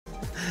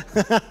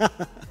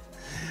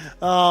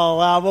Oh,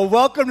 wow. Well,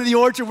 welcome to the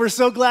Orchard. We're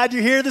so glad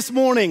you're here this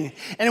morning.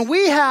 And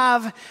we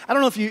have, I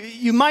don't know if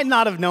you might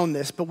not have known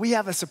this, but we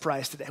have a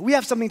surprise today. We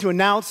have something to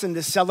announce and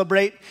to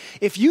celebrate.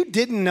 If you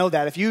didn't know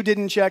that, if you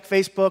didn't check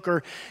Facebook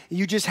or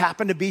you just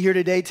happen to be here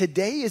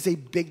today is a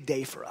big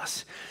day for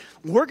us.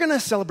 We're going to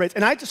celebrate.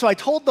 And so I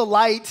told the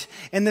light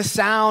and the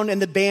sound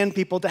and the band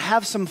people to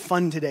have some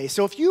fun today.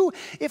 So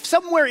if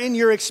somewhere in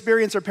your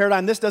experience or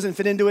paradigm this doesn't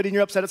fit into it and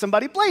you're upset at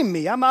somebody, blame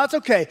me. It's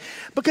okay.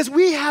 Because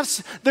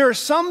there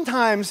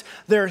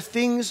are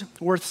things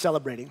worth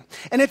celebrating.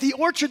 And at the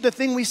Orchard, the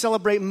thing we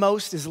celebrate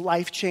most is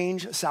life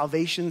change,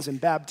 salvations,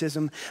 and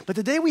baptism. But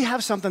today we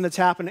have something that's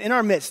happened in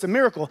our midst, a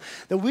miracle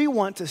that we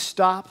want to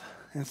stop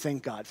and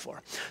thank God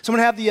for. So I'm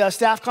going to have the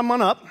staff come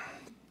on up.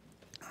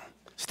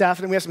 Staff,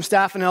 and we have some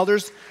staff and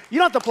elders. You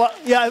don't have to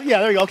yeah,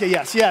 there you go. Okay,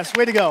 yes,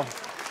 way to go.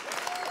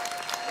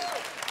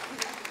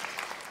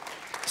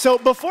 So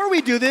before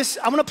we do this,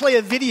 I'm going to play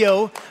a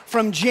video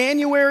from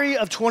January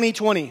of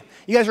 2020.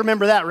 You guys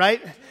remember that,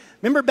 right?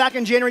 Remember back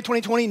in January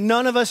 2020,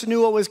 none of us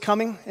knew what was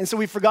coming, and so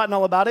we've forgotten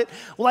all about it?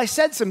 Well, I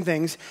said some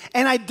things,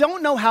 and I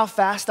don't know how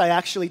fast I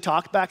actually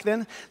talked back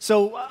then,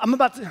 so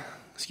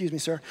excuse me,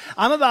 sir.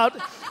 I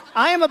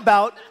am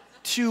about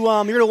to,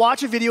 you're going to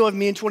watch a video of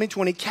me in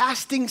 2020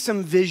 casting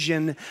some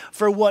vision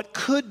for what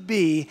could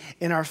be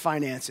in our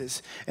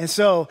finances. And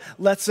so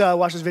let's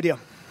watch this video.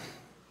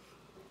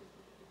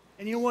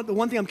 And you know what? The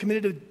one thing I'm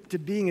committed to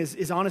being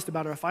is honest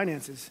about our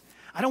finances.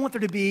 I don't want there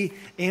to be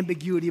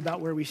ambiguity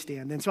about where we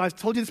stand. And so I've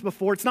told you this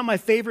before. It's not my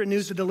favorite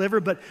news to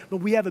deliver, but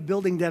we have a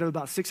building debt of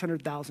about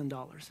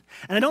 $600,000.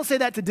 And I don't say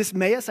that to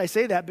dismay us. I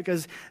say that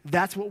because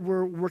that's what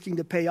we're working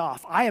to pay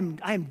off. I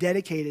am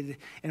dedicated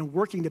and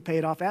working to pay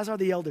it off, as are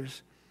the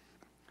elders.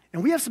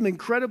 And we have some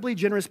incredibly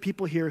generous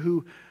people here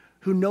who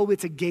know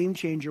it's a game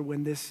changer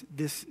when this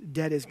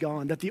debt is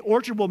gone. That the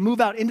Orchard will move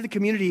out into the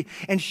community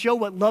and show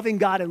what loving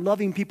God and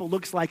loving people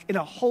looks like in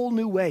a whole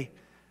new way.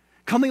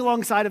 Coming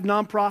alongside of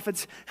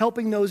nonprofits,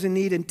 helping those in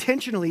need,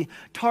 intentionally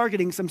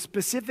targeting some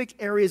specific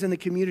areas in the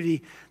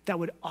community that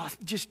would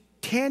just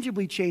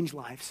tangibly change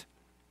lives.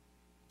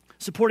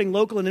 Supporting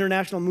local and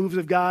international moves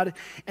of God,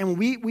 and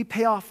we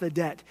pay off the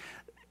debt.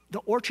 The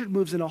Orchard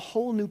moves in a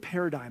whole new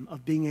paradigm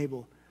of being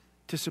able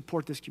to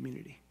support this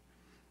community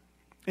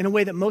in a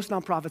way that most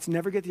nonprofits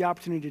never get the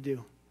opportunity to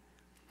do.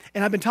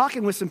 And I've been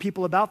talking with some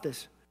people about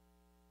this.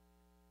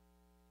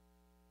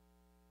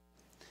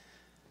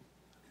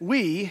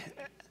 We,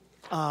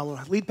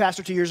 lead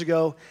pastor 2 years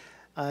ago,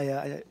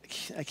 I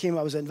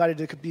was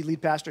invited to be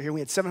lead pastor here, and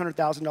we had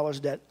 $700,000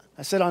 of debt.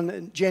 I said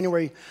on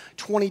January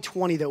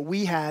 2020 that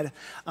we had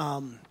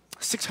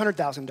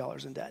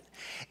 $600,000 in debt.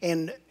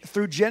 And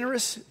through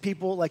generous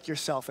people like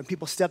yourself and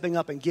people stepping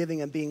up and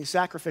giving and being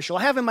sacrificial,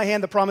 I have in my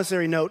hand the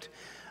promissory note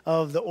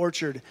of the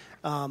Orchard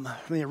from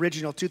the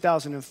original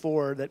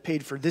 2004 that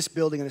paid for this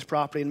building and this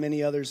property and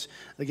many others,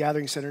 the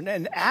Gathering Center.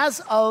 And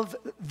as of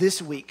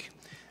this week,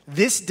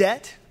 this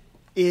debt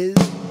is...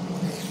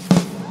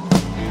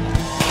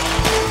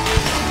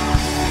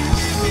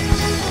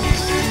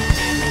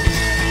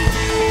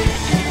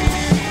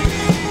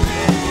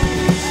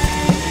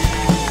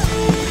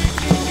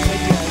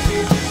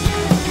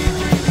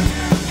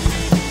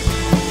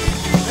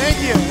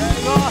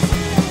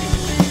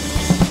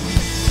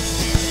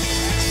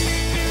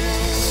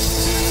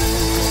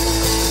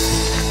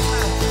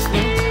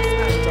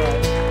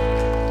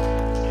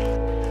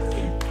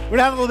 We're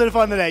going to have a little bit of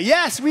fun today.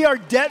 Yes, we are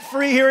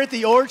debt-free here at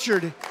the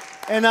Orchard,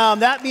 and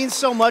that means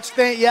so much.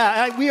 We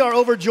are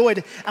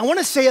overjoyed. I want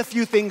to say a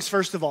few things,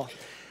 first of all.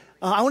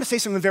 I want to say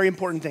some very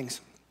important things.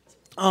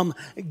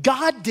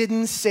 God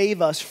didn't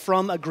save us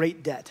from a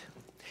great debt.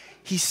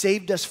 He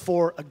saved us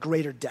for a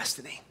greater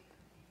destiny.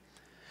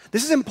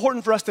 This is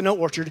important for us to know,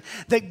 Orchard,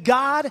 that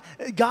God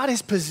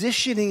is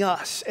positioning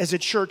us as a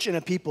church and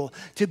a people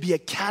to be a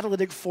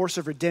catalytic force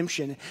of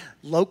redemption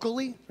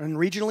locally and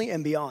regionally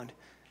and beyond.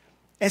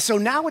 And so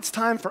now it's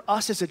time for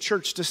us as a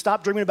church to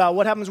stop dreaming about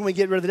what happens when we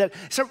get rid of the debt.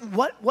 So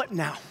what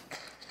now?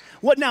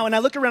 What now? And I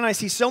look around and I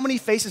see so many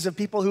faces of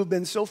people who've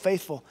been so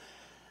faithful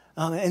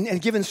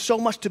and given so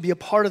much to be a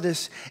part of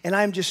this. And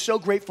I'm just so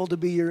grateful to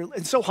be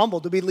and so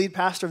humbled to be lead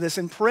pastor of this.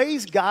 And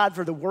praise God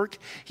for the work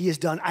he has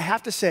done. I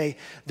have to say,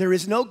 there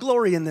is no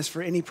glory in this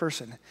for any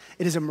person.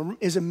 It is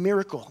a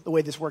miracle the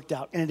way this worked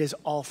out. And it is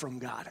all from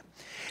God.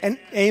 And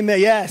amen,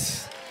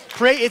 yes.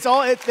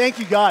 Thank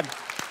you, God.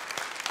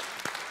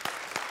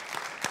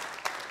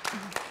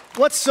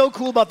 What's so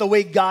cool about the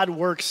way God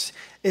works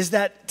is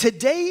that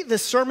today the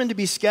sermon to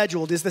be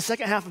scheduled is the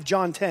second half of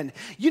John 10.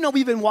 You know,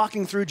 we've been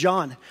walking through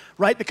John,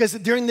 right? Because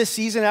during this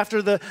season,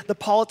 after the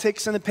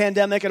politics and the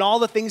pandemic and all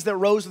the things that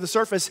rose to the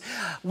surface,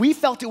 we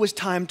felt it was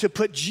time to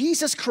put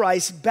Jesus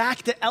Christ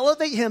back, to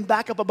elevate him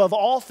back up above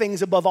all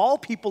things, above all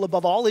people,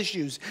 above all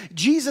issues.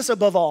 Jesus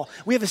above all.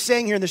 We have a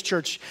saying here in this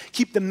church,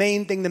 keep the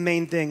main thing,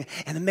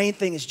 and the main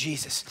thing is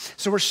Jesus.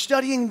 So we're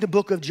studying the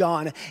book of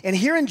John, and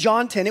here in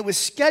John 10, it was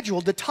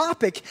scheduled, the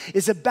topic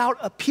is about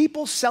a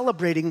people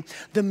celebrating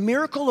the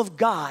miracle of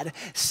God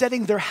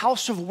setting their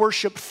house of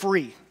worship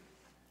free.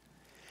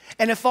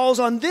 And it falls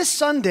on this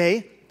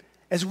Sunday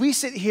as we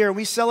sit here and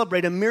we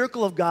celebrate a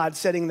miracle of God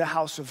setting the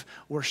house of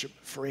worship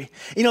free.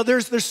 You know,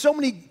 there's so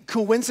many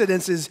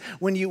coincidences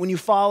when you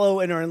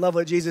follow and are in love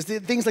with Jesus.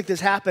 Things like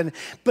this happen.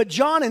 But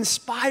John,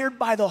 inspired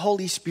by the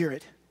Holy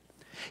Spirit,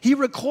 he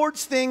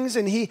records things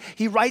and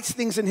he writes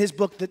things in his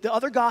book that the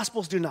other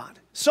gospels do not.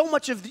 So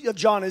much of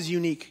John is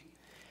unique.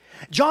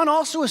 John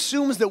also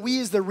assumes that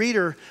we as the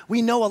reader,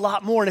 we know a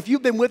lot more. And if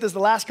you've been with us the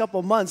last couple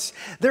of months,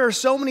 there are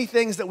so many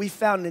things that we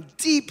found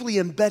deeply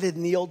embedded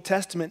in the Old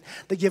Testament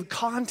that give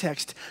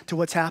context to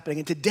what's happening.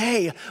 And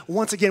today,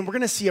 once again, we're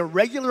going to see a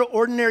regular,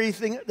 ordinary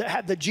thing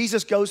that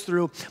Jesus goes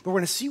through, but we're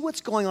going to see what's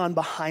going on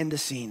behind the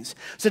scenes.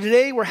 So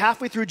today, we're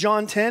halfway through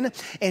John 10,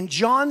 and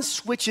John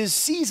switches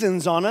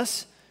seasons on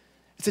us.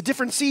 It's a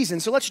different season.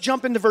 So let's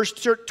jump into verse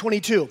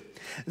 22.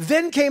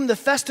 Then came the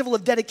festival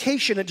of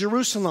dedication at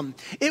Jerusalem.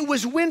 It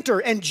was winter,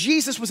 and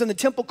Jesus was in the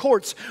temple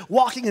courts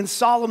walking in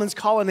Solomon's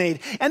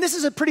colonnade. And this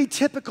is a pretty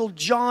typical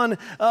John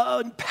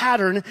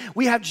pattern.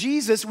 We have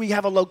Jesus, we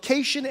have a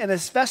location and a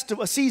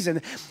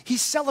season.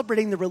 He's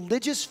celebrating the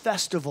religious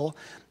festival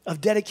of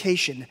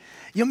dedication.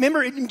 You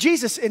remember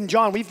Jesus and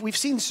John, we've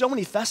seen so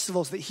many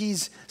festivals that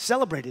he's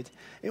celebrated.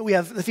 We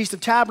have the Feast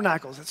of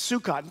Tabernacles,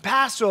 Sukkot, and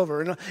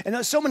Passover,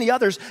 and so many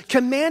others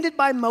commanded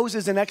by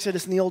Moses in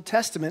Exodus in the Old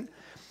Testament.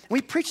 We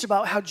preached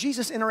about how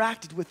Jesus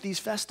interacted with these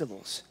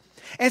festivals.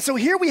 And so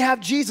here we have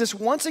Jesus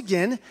once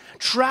again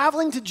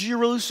traveling to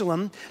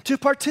Jerusalem to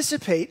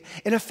participate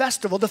in a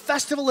festival, the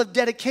festival of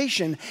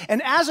dedication.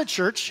 And as a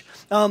church,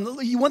 one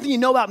thing you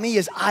know about me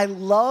is I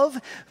love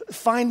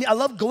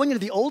going into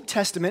the Old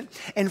Testament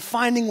and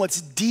finding what's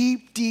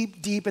deep,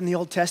 deep, deep in the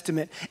Old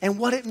Testament and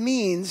what it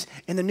means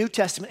in the New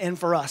Testament and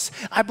for us.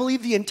 I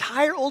believe the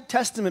entire Old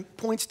Testament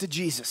points to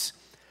Jesus.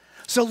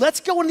 So let's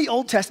go into the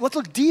Old Testament. Let's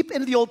look deep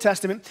into the Old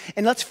Testament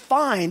and let's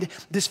find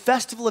this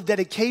festival of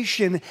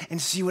dedication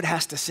and see what it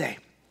has to say.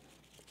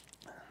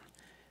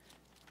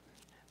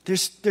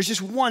 There's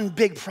just one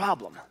big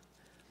problem.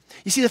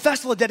 You see, the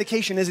festival of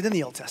dedication isn't in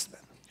the Old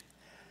Testament.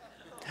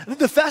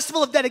 The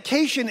festival of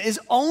dedication is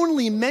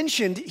only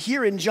mentioned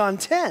here in John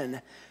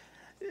 10.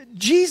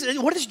 Jesus,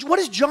 what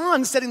is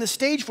John setting the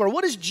stage for?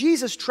 What is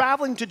Jesus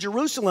traveling to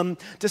Jerusalem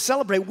to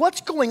celebrate?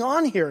 What's going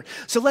on here?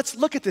 So let's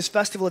look at this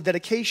festival of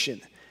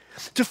dedication.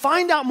 To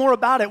find out more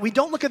about it, we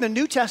don't look at the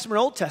New Testament or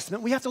Old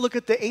Testament. We have to look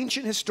at the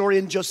ancient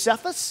historian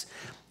Josephus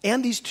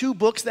and these two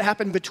books that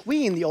happen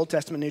between the Old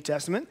Testament and New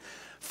Testament,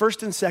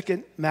 1st and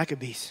 2nd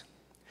Maccabees.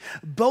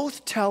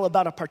 Both tell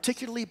about a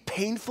particularly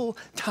painful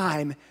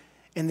time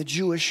in the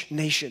Jewish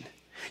nation.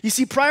 You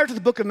see, prior to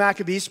the book of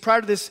Maccabees,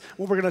 prior to this,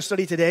 what we're going to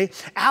study today,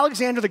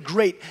 Alexander the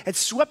Great had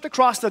swept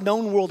across the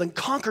known world and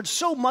conquered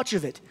so much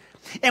of it.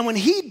 And when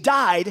he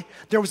died,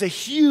 there was a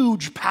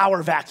huge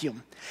power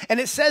vacuum.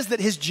 And it says that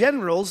his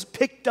generals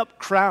picked up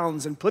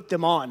crowns and put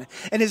them on.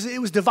 And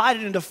it was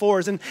divided into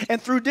fours. And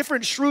through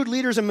different shrewd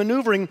leaders and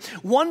maneuvering,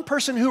 one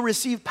person who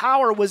received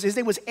power his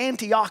name was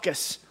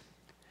Antiochus.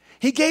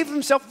 He gave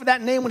himself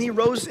that name when he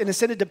rose and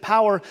ascended to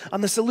power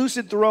on the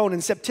Seleucid throne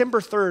in September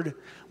 3rd,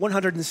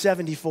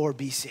 174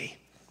 BC.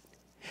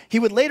 He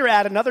would later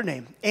add another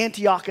name,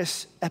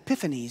 Antiochus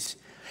Epiphanes.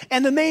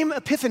 And the name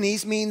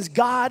Epiphanes means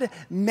God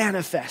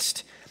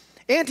manifest.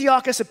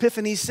 Antiochus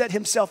Epiphanes set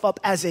himself up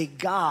as a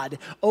god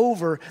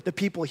over the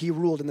people he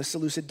ruled in the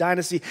Seleucid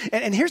dynasty.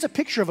 And here's a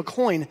picture of a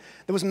coin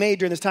that was made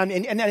during this time.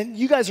 And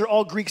you guys are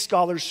all Greek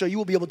scholars, so you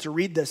will be able to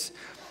read this.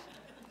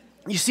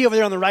 You see over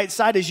there on the right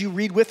side as you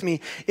read with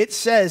me, it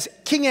says,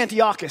 King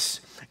Antiochus,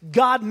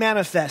 God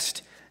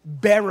manifest,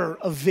 bearer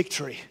of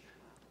victory.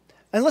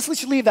 And let's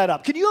leave that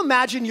up. Can you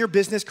imagine your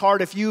business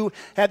card if you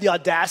had the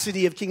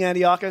audacity of King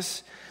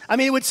Antiochus? I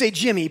mean, it would say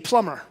Jimmy,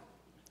 plumber.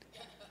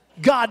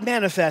 God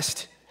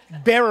manifest,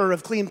 bearer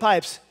of clean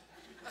pipes.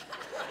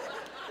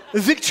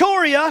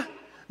 Victoria,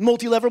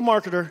 multi-level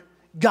marketer.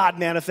 God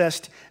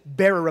manifest,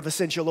 bearer of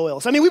essential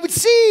oils. I mean, we would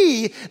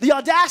see the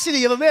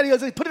audacity of a man. He goes,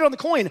 put it on the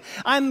coin.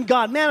 I'm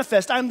God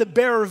manifest. I'm the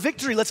bearer of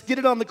victory. Let's get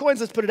it on the coins.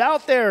 Let's put it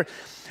out there.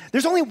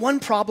 There's only one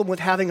problem with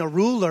having a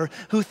ruler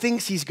who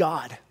thinks he's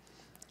God.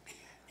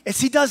 It's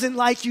he doesn't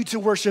like you to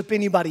worship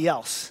anybody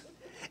else.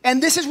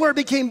 And this is where it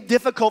became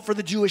difficult for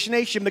the Jewish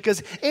nation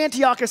because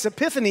Antiochus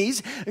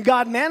Epiphanes,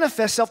 God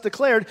manifest,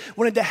 self-declared,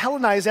 wanted to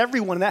Hellenize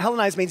everyone. And that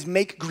Hellenize means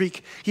make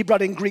Greek. He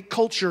brought in Greek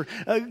culture,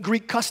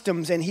 Greek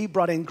customs, and he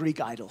brought in Greek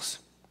idols.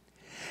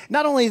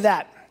 Not only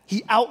that,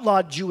 he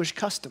outlawed Jewish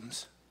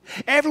customs.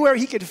 Everywhere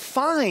he could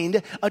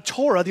find a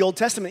Torah, the Old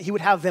Testament, he would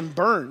have them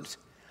burned.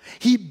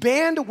 He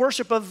banned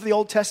worship of the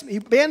Old Testament. He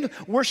banned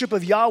worship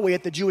of Yahweh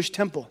at the Jewish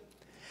temple.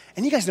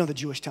 And you guys know the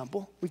Jewish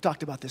temple. We've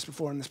talked about this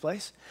before in this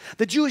place.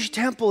 The Jewish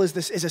temple is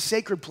a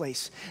sacred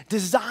place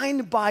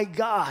designed by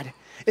God.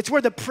 It's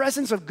where the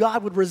presence of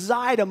God would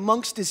reside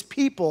amongst his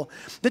people.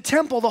 The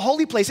temple, the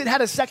holy place, it had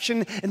a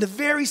section in the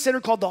very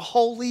center called the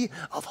Holy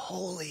of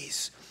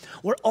Holies,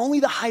 where only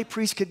the high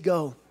priest could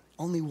go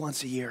only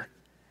once a year.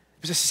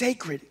 It was a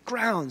sacred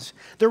grounds.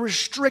 There were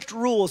strict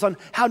rules on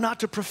how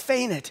not to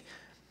profane it.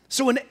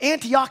 So when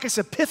Antiochus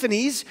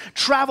Epiphanes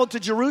traveled to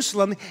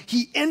Jerusalem,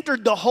 he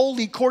entered the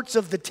holy courts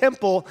of the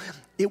temple.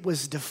 it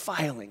was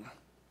defiling.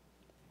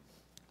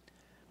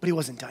 But he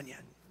wasn't done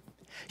yet.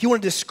 He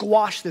wanted to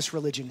squash this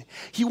religion.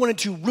 He wanted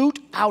to root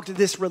out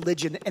this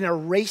religion and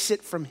erase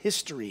it from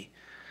history.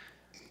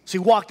 So he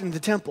walked into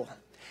the temple,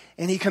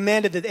 and he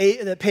commanded that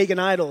the pagan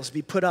idols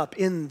be put up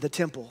in the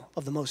temple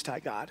of the Most High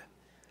God.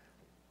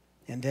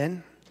 And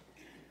then,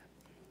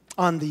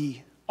 on the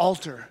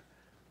altar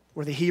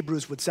where the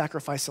Hebrews would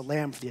sacrifice a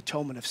lamb for the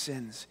atonement of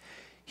sins,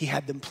 he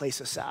had them place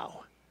a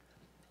sow,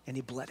 and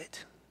he bled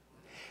it.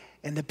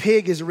 And the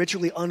pig is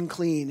ritually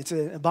unclean. It's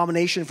an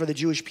abomination for the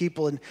Jewish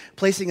people, and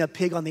placing a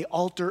pig on the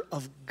altar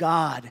of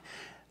God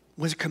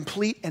was a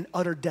complete and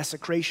utter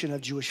desecration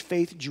of Jewish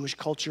faith, Jewish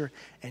culture,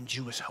 and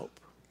Jewish hope.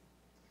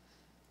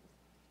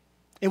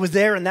 It was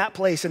there in that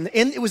place, and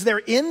it was there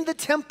in the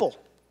temple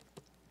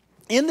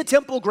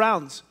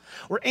grounds,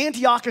 where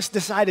Antiochus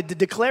decided to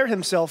declare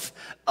himself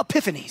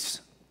Epiphanes,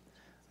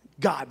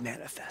 God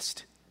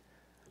manifest.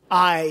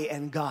 I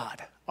and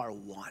God are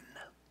one,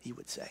 he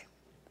would say.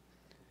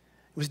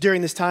 It was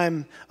during this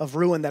time of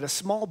ruin that a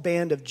small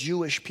band of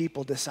Jewish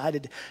people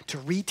decided to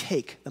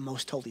retake the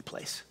most holy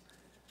place.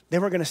 They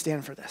weren't going to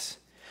stand for this.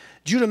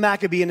 Judah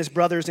Maccabee and his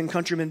brothers and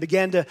countrymen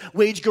began to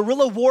wage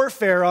guerrilla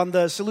warfare on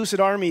the Seleucid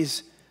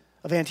armies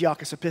of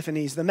Antiochus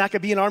Epiphanes. The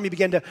Maccabean army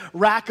began to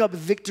rack up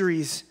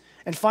victories,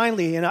 and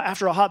finally,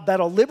 after a hot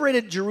battle,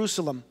 liberated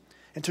Jerusalem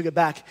and took it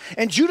back.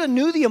 And Judah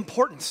knew the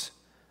importance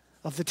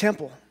of the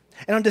temple.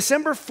 And on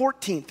December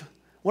 14th,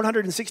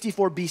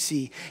 164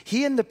 BC,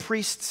 he and the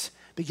priests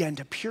began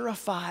to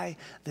purify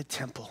the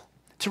temple,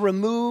 to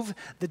remove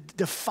the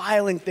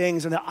defiling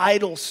things and the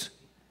idols.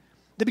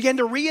 They began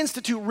to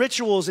reinstitute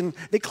rituals, and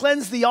they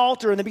cleansed the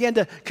altar, and they began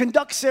to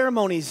conduct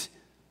ceremonies.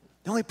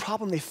 The only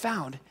problem they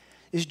found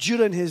is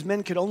Judah and his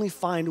men could only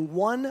find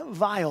one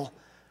vial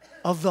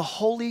of the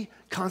holy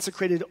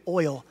consecrated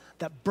oil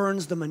that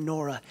burns the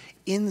menorah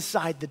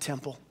inside the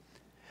temple.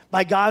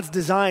 By God's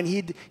design,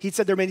 he'd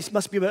said there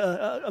must be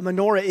a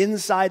menorah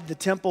inside the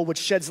temple which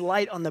sheds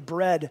light on the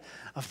bread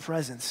of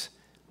presence.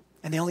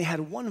 And they only had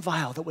one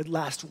vial that would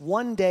last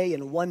one day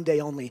and one day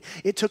only.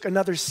 It took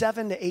another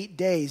 7 to 8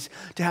 days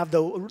to have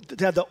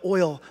the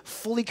oil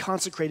fully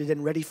consecrated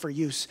and ready for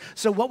use.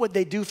 So what would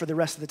they do for the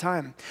rest of the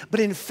time?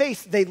 But in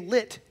faith, they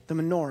lit the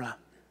menorah.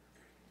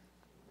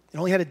 It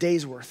only had a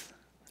day's worth.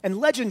 And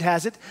legend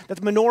has it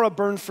that the menorah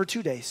burned for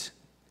 2 days,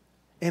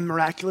 and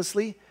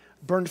miraculously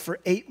burned for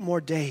 8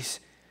 more days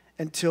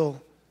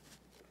until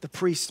the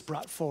priests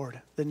brought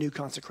forward the new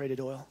consecrated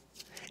oil.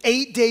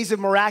 8 days of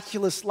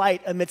miraculous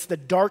light amidst the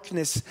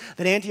darkness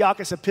that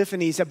Antiochus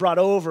Epiphanes had brought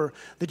over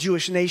the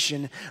Jewish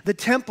nation. The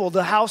temple,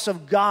 the house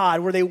of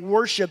God where they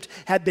worshiped,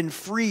 had been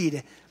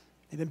freed,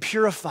 had been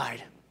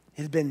purified,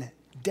 it had been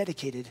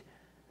dedicated.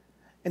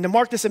 And to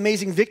mark this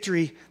amazing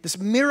victory, this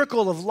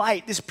miracle of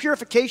light, this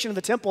purification of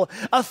the temple,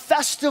 a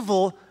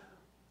festival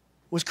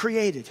was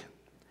created.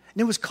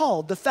 And it was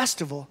called the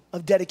Festival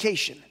of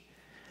Dedication.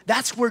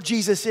 That's where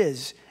Jesus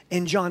is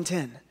in John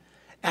 10.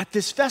 At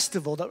this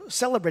festival that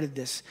celebrated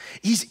this,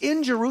 he's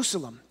in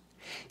Jerusalem.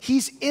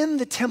 He's in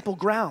the temple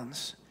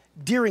grounds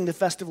during the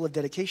Festival of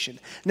Dedication.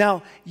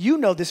 Now, you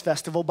know this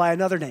festival by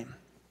another name.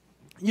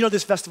 You know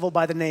this festival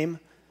by the name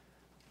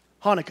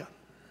Hanukkah,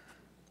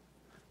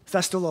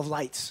 Festival of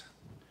Lights.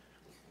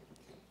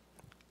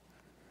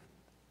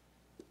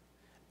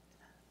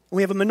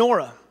 We have a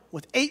menorah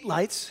with 8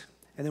 lights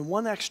and then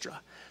 1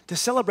 extra to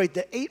celebrate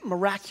the 8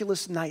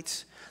 miraculous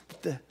nights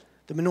that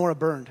the menorah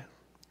burned.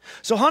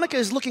 So Hanukkah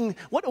is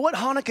what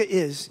Hanukkah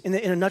is in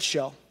a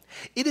nutshell,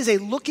 it is a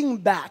looking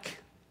back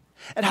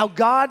at how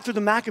God, through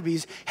the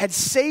Maccabees, had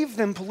saved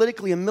them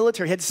politically and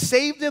military, had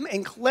saved them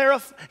and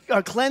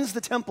cleansed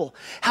the temple.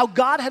 How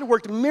God had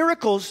worked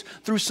miracles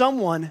through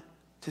someone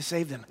to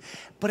save them.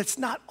 But it's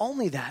not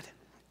only that.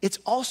 It's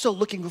also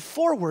looking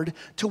forward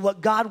to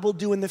what God will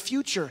do in the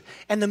future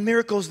and the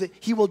miracles that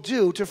he will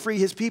do to free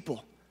his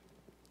people.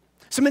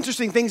 Some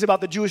interesting things about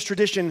the Jewish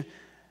tradition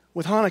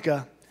with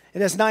Hanukkah.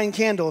 It has 9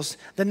 candles.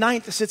 The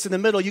 9th sits in the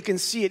middle. You can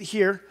see it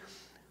here.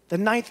 The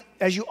 9th,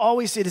 as you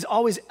always see, it is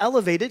always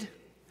elevated.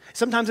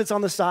 Sometimes it's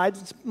on the side.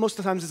 Most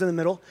of the times it's in the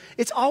middle.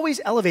 It's always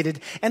elevated.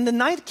 And the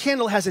 9th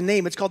candle has a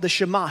name. It's called the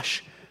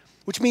Shamash,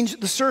 which means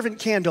the servant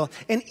candle.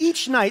 And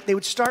each night they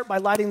would start by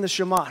lighting the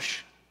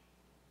Shamash.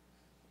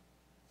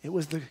 It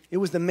was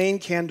the main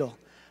candle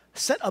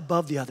set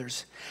above the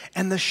others.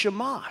 And the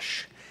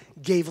Shamash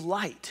gave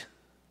light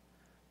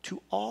to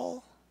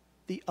all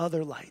the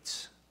other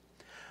lights.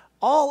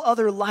 All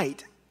other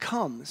light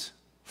comes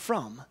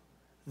from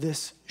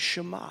this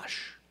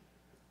Shamash,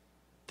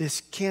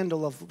 this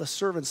candle of the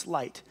servant's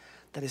light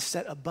that is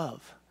set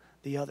above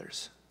the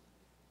others.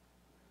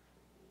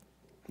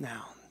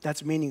 Now,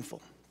 that's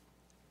meaningful.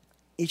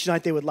 Each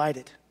night they would light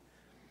it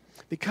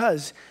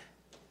because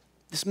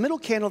this middle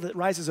candle that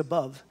rises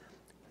above,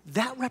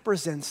 that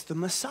represents the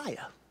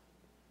Messiah.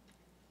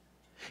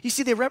 You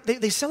see,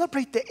 they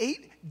celebrate the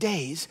 8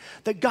 days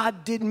that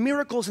God did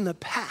miracles in the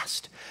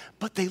past,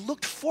 but they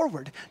looked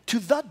forward to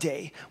the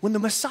day when the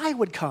Messiah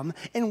would come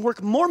and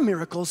work more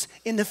miracles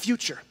in the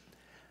future.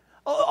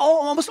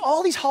 Almost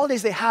all these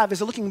holidays they have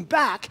is a looking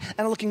back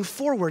and a looking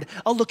forward,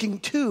 a looking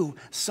to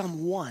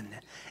someone.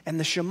 And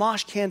the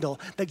Shamash candle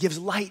that gives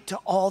light to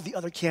all the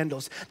other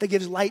candles, that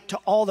gives light to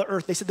all the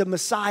earth. They said the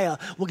Messiah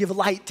will give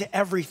light to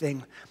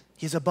everything.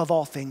 He is above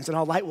all things, and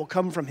all light will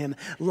come from him,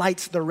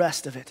 lights the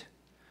rest of it.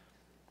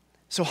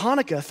 So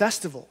Hanukkah, a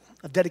festival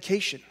of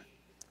dedication,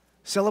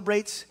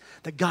 celebrates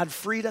that God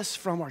freed us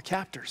from our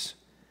captors,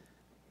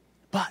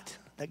 but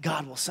that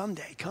God will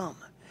someday come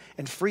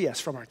and free us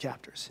from our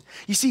captors.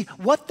 You see,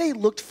 what they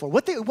looked for,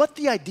 what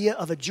the idea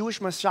of a Jewish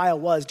Messiah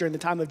was during the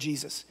time of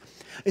Jesus,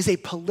 is a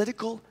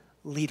political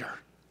leader.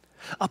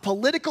 A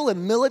political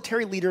and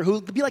military leader who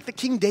would be like the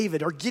King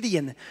David or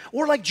Gideon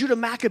or like Judah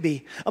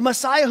Maccabee, a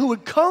Messiah who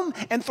would come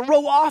and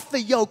throw off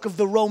the yoke of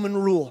the Roman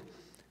rule,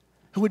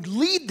 who would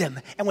lead them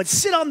and would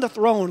sit on the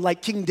throne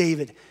like King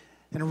David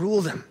and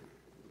rule them.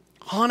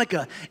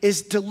 Hanukkah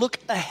is to look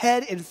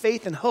ahead in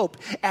faith and hope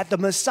at the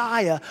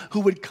Messiah who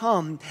would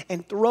come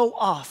and throw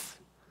off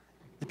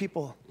the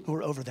people who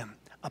were over them,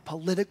 a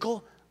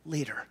political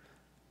leader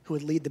who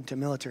would lead them to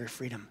military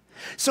freedom.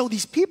 So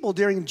these people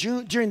during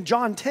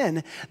John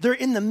 10, they're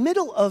in the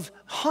middle of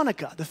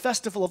Hanukkah, the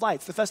festival of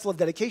lights, the festival of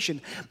dedication.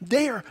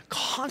 They are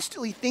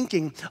constantly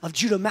thinking of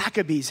Judah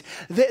Maccabees.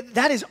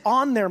 That is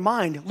on their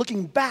mind,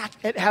 looking back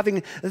at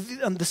having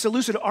the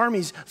Seleucid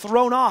armies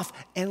thrown off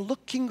and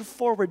looking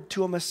forward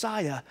to a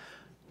Messiah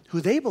who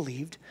they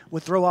believed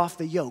would throw off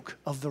the yoke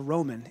of the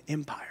Roman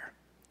Empire.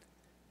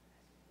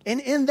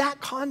 And in that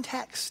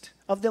context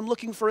of them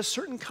looking for a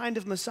certain kind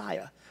of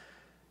Messiah,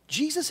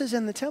 Jesus is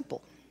in the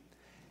temple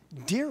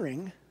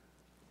during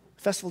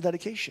festival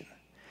dedication.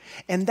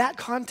 And that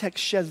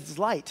context sheds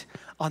light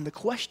on the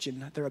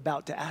question they're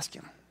about to ask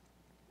him.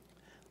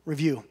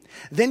 Review.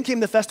 Then came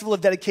the festival of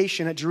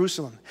dedication at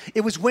Jerusalem.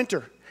 It was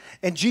winter,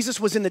 and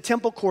Jesus was in the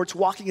temple courts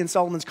walking in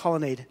Solomon's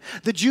colonnade.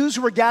 The Jews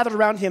who were gathered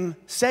around him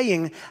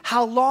saying,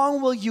 "How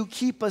long will you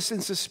keep us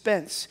in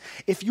suspense?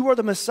 If you are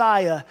the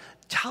Messiah,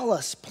 tell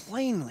us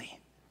plainly."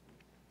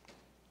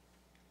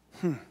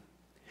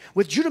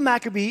 With Judah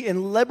Maccabee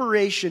in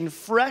liberation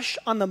fresh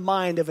on the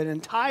mind of an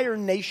entire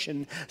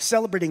nation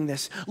celebrating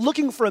this,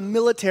 looking for a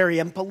military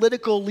and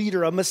political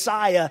leader, a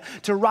Messiah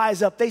to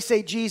rise up, they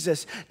say,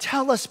 "Jesus,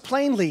 tell us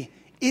plainly,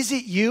 is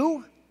it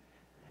you?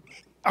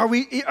 Are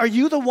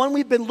you the one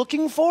we've been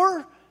looking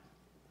for?"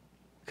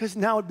 Because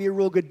now would be a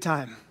real good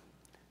time.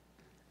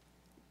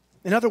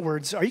 In other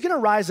words, are you going to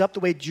rise up the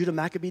way Judah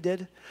Maccabee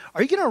did?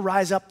 Are you going to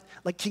rise up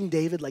like King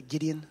David, like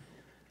Gideon?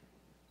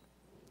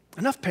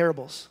 Enough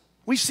parables.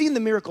 We've seen the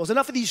miracles,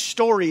 enough of these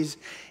stories.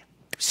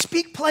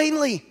 Speak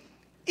plainly.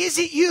 Is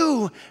it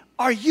you?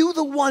 Are you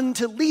the one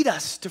to lead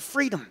us to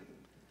freedom?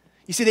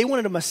 You see, they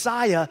wanted a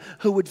Messiah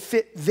who would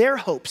fit their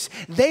hopes.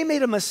 They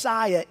made a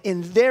Messiah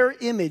in their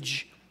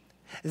image.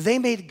 They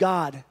made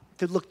God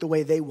to look the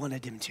way they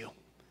wanted him to.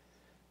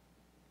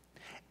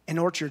 And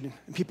Orchard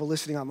and people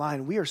listening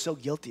online, we are so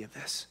guilty of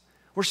this.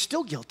 We're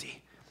still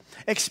guilty.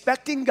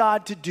 Expecting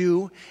God to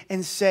do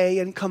and say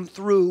and come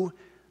through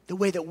the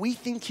way that we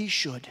think he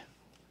should.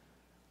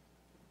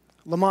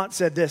 Lamont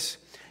said this: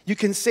 "You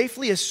can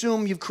safely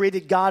assume you've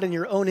created God in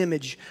your own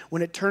image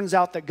when it turns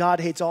out that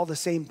God hates all the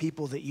same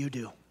people that you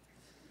do."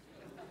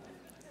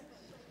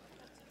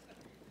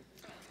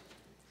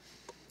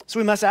 So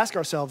we must ask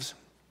ourselves,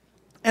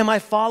 am I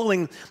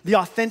following the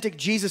authentic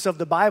Jesus of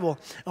the Bible,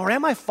 or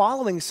am I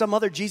following some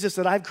other Jesus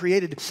that I've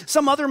created,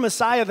 some other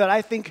Messiah that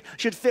I think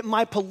should fit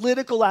my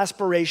political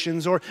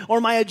aspirations or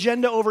my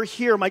agenda over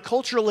here, my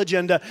cultural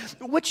agenda?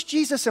 Which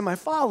Jesus am I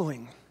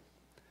following?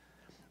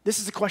 This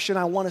is a question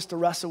I want us to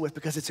wrestle with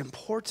because it's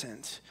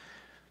important.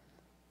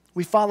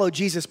 We follow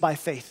Jesus by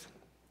faith,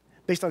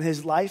 based on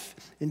his life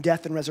and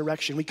death and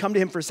resurrection. We come to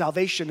him for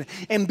salvation,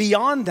 and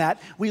beyond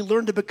that, we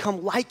learn to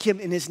become like him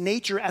in his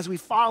nature as we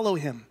follow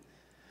him.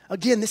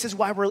 Again, this is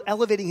why we're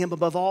elevating him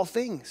above all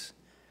things.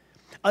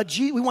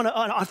 We want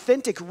an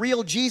authentic,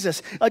 real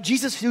Jesus, a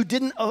Jesus who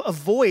didn't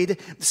avoid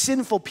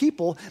sinful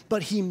people,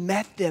 but he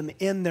met them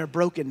in their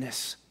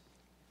brokenness.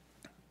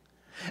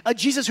 A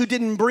Jesus who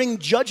didn't bring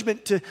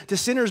judgment to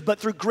sinners, but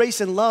through grace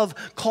and love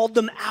called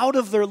them out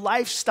of their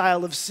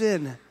lifestyle of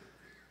sin.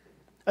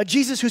 A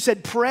Jesus who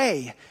said,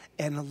 "Pray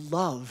and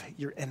love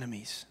your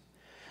enemies."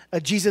 A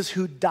Jesus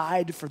who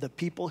died for the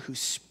people who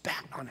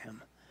spat on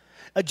him.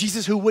 A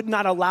Jesus who would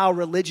not allow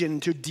religion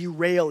to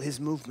derail his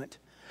movement.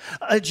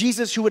 A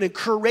Jesus who would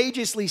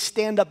courageously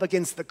stand up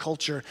against the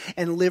culture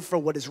and live for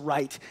what is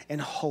right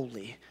and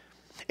holy.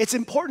 It's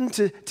important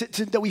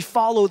that we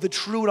follow the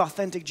true and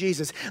authentic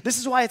Jesus. This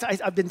is why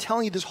I've been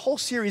telling you this whole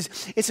series,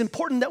 it's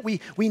important that we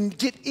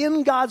get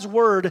in God's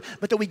word,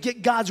 but that we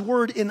get God's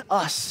word in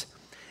us.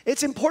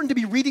 It's important to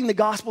be reading the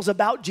Gospels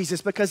about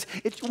Jesus because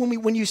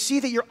when you see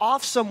that you're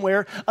off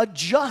somewhere,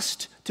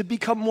 adjust to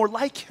become more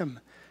like him.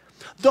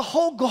 The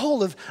whole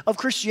goal of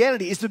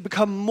Christianity is to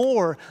become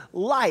more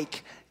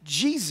like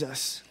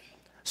Jesus.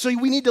 So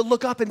we need to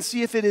look up and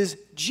see if it is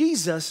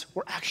Jesus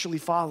we're actually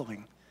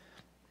following.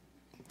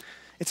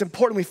 It's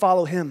important we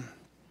follow him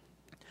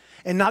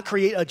and not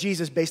create a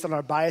Jesus based on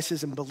our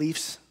biases and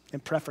beliefs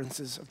and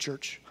preferences of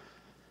church.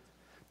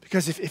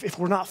 Because if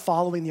we're not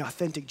following the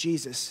authentic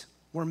Jesus,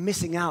 we're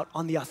missing out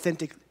on the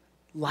authentic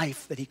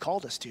life that he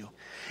called us to.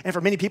 And for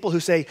many people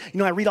who say,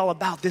 I read all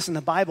about this in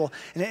the Bible,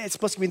 and it's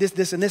supposed to be this,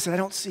 this, and this, and I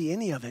don't see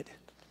any of it.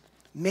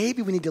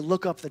 Maybe we need to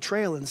look up the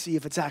trail and see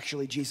if it's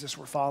actually Jesus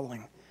we're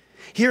following.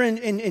 Here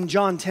in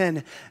John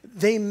 10,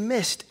 they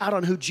missed out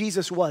on who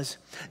Jesus was.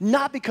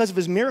 Not because of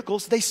his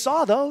miracles, they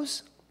saw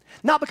those.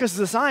 Not because of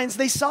the signs,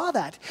 they saw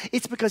that.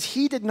 It's because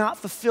he did not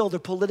fulfill the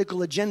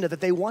political agenda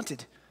that they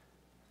wanted.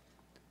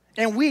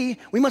 And we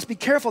must be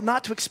careful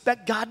not to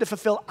expect God to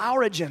fulfill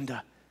our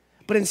agenda,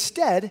 but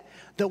instead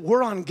that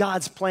we're on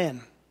God's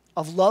plan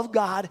of love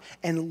God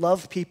and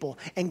love people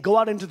and go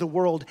out into the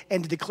world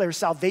and to declare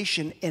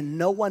salvation in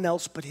no one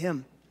else but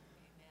him.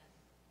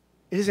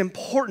 It is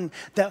important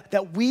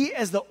that we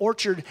as the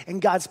orchard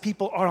and God's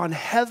people are on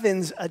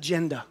heaven's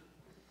agenda.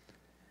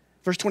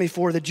 Verse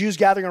 24, the Jews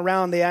gathering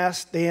around,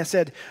 they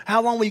said,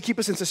 how long will you keep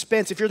us in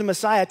suspense? If you're the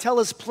Messiah, tell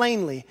us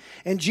plainly.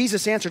 And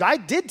Jesus answered, I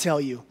did tell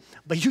you,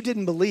 but you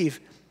didn't believe.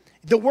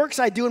 The works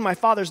I do in my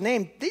Father's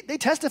name, they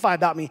testify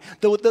about me.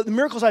 The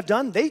miracles I've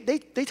done, they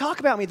talk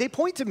about me. They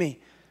point to me.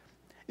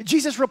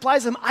 Jesus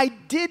replies to them, I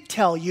did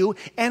tell you,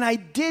 and I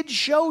did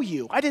show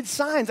you. I did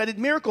signs, I did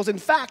miracles. In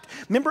fact,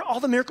 remember all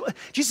the miracles?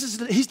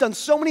 He's done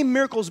so many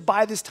miracles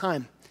by this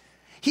time.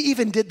 He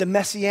even did the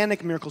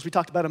messianic miracles we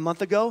talked about a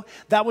month ago.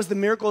 That was the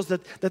miracles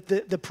that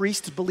the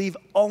priests believe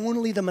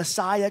only the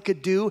Messiah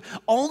could do.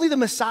 Only the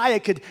Messiah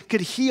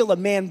could heal a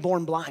man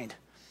born blind.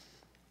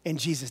 And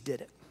Jesus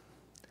did it.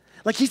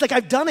 He's like,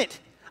 I've done it.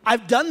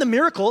 I've done the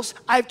miracles.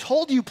 I've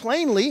told you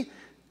plainly.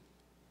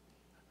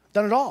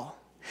 Done it all.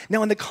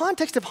 Now, in the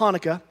context of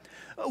Hanukkah,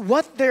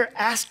 what they're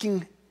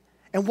asking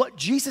and what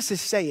Jesus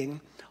is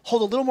saying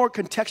hold a little more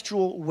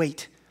contextual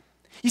weight.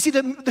 You see,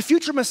 the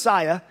future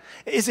Messiah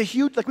is a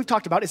huge, like we've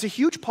talked about, is a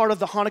huge part of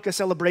the Hanukkah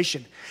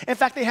celebration. In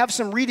fact, they have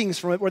some readings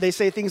from it where they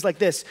say things like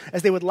this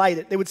as they would light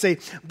it. They would say,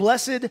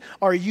 blessed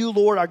are you,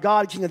 Lord, our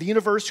God, King of the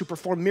universe, who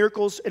performed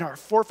miracles in our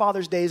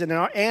forefathers' days and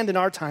in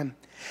our time.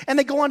 And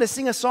they go on to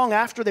sing a song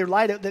after they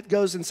light it that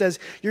goes and says,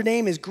 your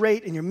name is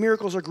great and your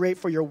miracles are great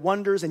for your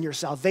wonders and your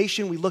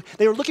salvation.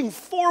 They were looking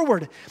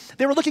forward.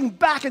 They were looking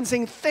back and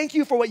saying, thank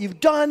you for what you've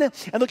done,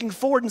 and looking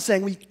forward and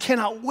saying, we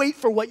cannot wait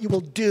for what you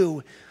will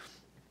do.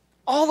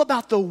 All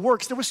about the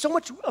works. There was so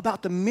much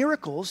about the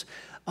miracles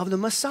of the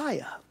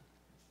Messiah.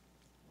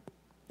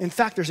 In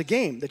fact, there's a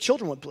game that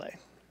children would play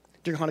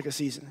during Hanukkah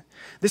season.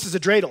 This is a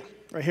dreidel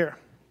right here.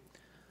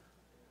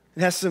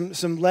 It has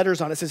some letters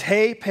on it. It says,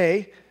 Hey,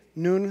 Pei,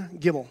 Nun,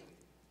 Gimel.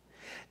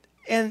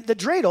 And the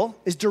dreidel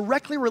is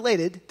directly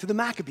related to the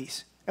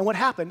Maccabees and what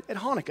happened at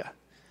Hanukkah.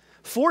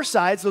 4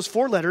 sides, those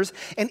 4 letters,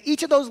 and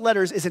each of those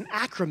letters is an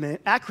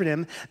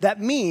acronym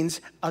that means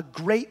a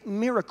great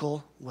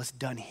miracle was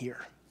done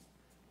here.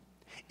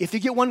 If you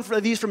get one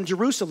of these from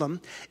Jerusalem,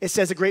 it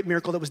says a great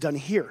miracle that was done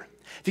here.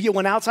 If you get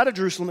one outside of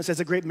Jerusalem, it says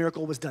a great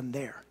miracle was done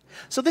there.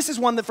 So this is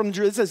one that from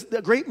Jerusalem, it says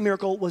a great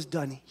miracle was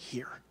done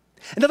here.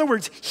 In other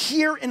words,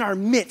 here in our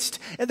midst,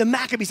 at the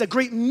Maccabees, a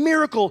great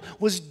miracle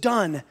was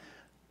done.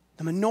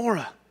 The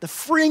menorah, the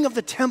freeing of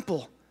the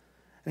temple,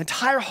 an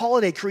entire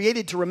holiday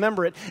created to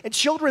remember it, a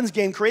children's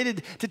game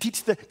created to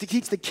teach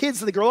the kids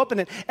so they grow up in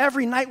it.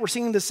 Every night we're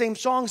singing the same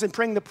songs and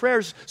praying the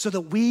prayers so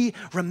that we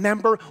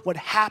remember what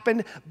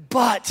happened,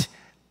 but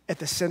at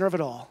the center of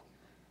it all,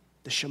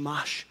 the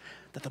Shamash,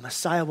 that the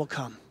Messiah will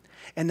come.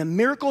 And the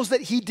miracles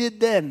that he did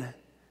then,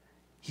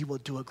 he will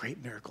do a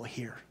great miracle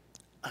here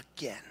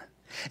again.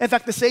 In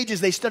fact, the sages,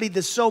 they studied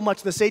this so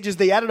much. The sages,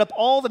 they added up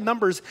all the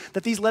numbers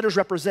that these letters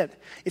represent.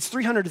 It's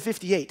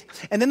 358.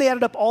 And then they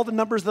added up all the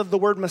numbers of the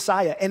word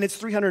Messiah, and it's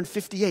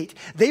 358.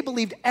 They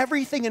believed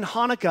everything in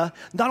Hanukkah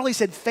not only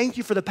said thank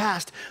you for the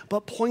past,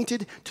 but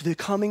pointed to the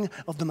coming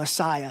of the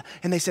Messiah.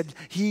 And they said,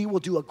 he will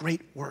do a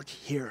great work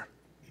here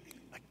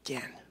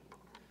again.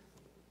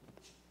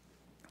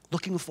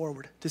 Looking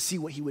forward to see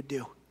what he would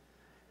do.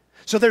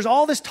 So there's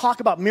all this talk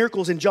about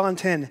miracles in John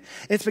 10.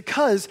 It's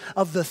because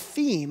of the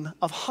theme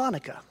of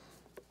Hanukkah.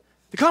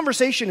 The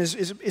conversation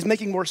is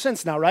making more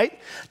sense now, right?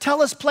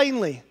 Tell us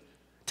plainly.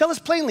 Tell us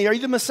plainly, are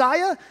you the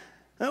Messiah?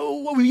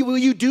 Will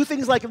you do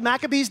things like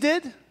Maccabees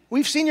did?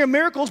 We've seen your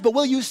miracles, but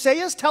will you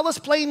say us? Tell us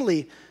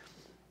plainly.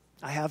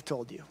 I have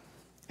told you,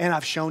 and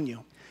I've shown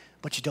you,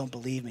 but you don't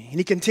believe me. And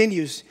he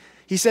continues.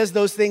 He says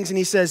those things and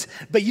he says,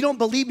 but you don't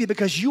believe me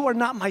because you are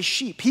not my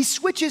sheep. He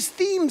switches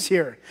themes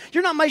here.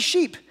 You're not my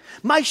sheep.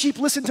 My sheep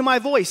listen to my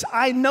voice.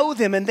 I know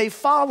them and they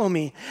follow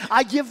me.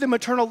 I give them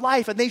eternal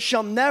life and they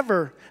shall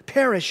never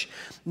perish.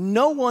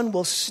 No one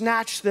will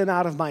snatch them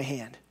out of my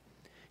hand.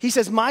 He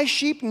says, my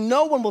sheep,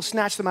 no one will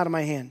snatch them out of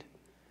my hand.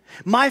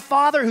 My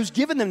Father who's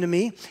given them to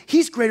me,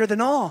 he's greater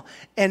than all,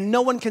 and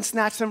no one can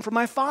snatch them from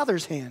my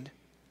Father's hand.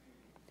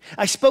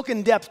 I spoke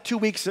in depth 2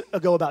 weeks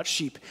ago about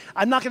sheep.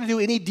 I'm not going to do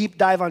any deep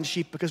dive on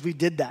sheep because we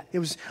did that. It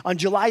was on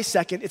July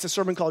 2nd. It's a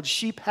sermon called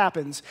Sheep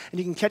Happens, and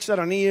you can catch that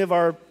on any of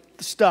our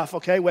stuff,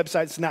 okay,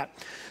 websites and that.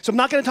 So I'm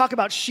not going to talk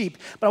about sheep,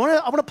 but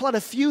I want to plot a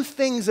few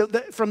things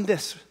from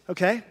this,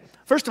 okay?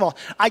 First of all,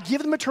 I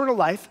give them eternal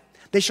life.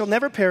 They shall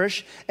never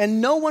perish,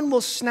 and no one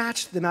will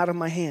snatch them out of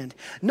my hand.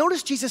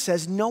 Notice Jesus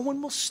says, no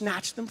one will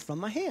snatch them from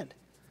my hand.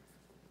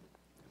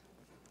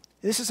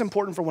 This is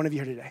important for one of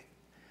you here today.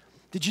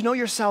 Did you know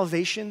your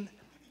salvation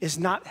is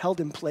not held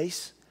in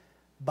place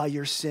by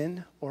your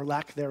sin or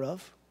lack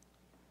thereof?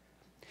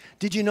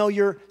 Did you know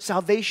your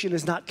salvation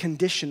is not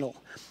conditional,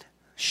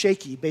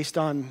 shaky, based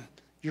on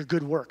your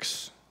good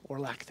works or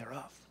lack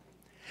thereof?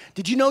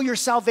 Did you know your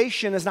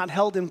salvation is not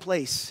held in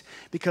place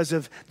because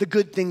of the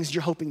good things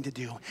you're hoping to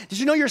do? Did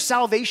you know your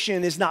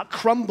salvation is not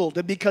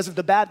crumbled because of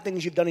the bad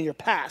things you've done in your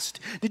past?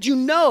 Did you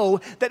know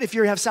that if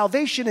you have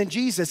salvation in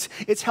Jesus,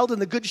 it's held in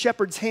the Good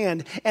Shepherd's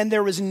hand, and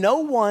there is no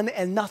one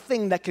and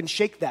nothing that can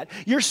shake that?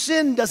 Your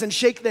sin doesn't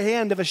shake the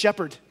hand of a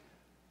shepherd.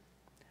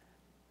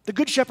 The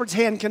Good Shepherd's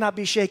hand cannot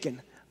be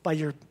shaken by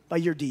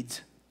your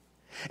deeds.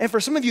 And for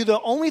some of you,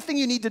 the only thing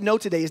you need to know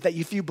today is that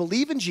if you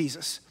believe in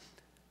Jesus,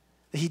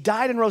 that he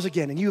died and rose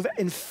again, and you have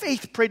in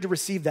faith prayed to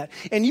receive that,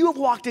 and you have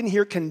walked in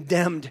here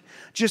condemned,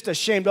 just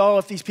ashamed, oh,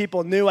 if these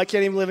people knew, I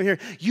can't even live in here.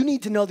 You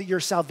need to know that your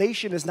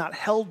salvation is not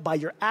held by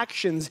your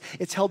actions,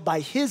 it's held by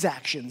his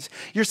actions.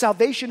 Your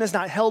salvation is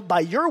not held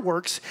by your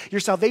works, your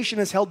salvation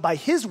is held by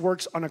his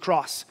works on a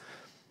cross.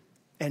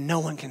 And no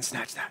one can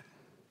snatch that.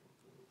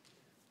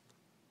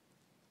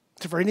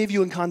 So for any of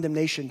you in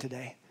condemnation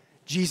today,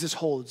 Jesus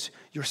holds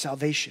your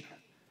salvation.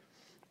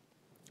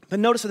 But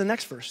notice in the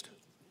next verse,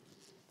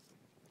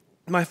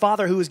 my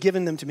Father who has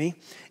given them to me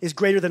is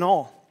greater than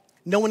all.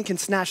 No one can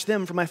snatch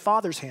them from my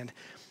Father's hand.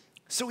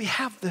 So we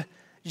have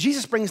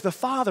Jesus brings the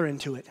Father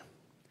into it.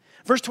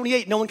 Verse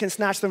 28, no one can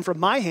snatch them from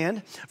my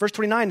hand. Verse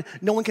 29,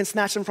 no one can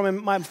snatch them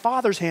from my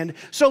Father's hand.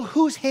 So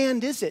whose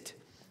hand is it?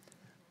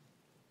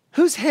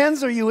 Whose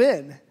hands are you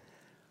in?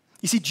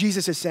 You see,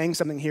 Jesus is saying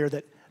something here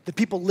that the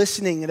people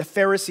listening, and the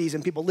Pharisees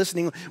and people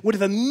listening, would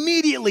have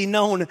immediately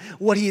known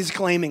what he is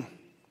claiming.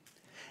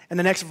 And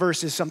the next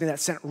verse is something that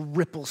sent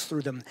ripples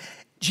through them.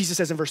 Jesus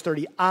says in verse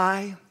 30,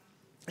 I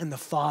and the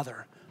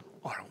Father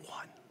are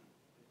one.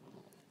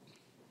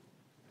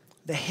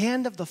 The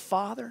hand of the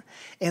Father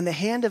and the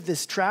hand of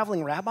this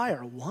traveling rabbi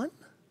are one?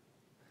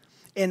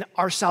 And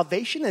our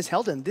salvation is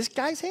held in this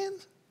guy's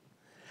hands?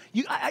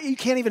 You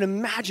can't even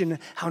imagine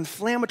how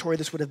inflammatory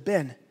this would have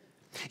been.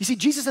 You see,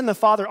 Jesus and the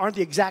Father aren't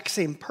the exact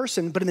same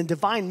person, but in the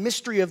divine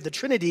mystery of the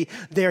Trinity,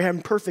 they're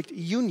in perfect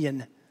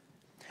union.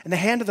 And the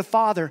hand of the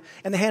Father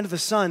and the hand of the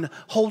Son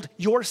hold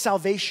your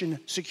salvation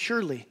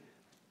securely.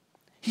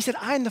 He said,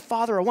 I and the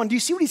Father are one. Do you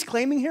see what he's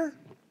claiming here?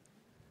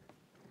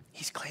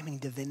 He's claiming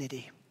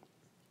divinity.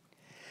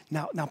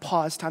 Now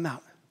pause, time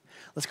out.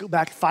 Let's go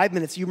back 5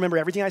 minutes. You remember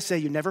everything I say,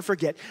 you never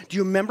forget. Do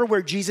you remember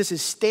where Jesus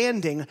is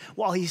standing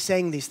while he's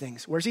saying these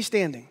things? Where's he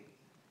standing?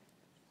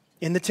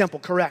 In the temple,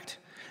 correct.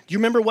 Do you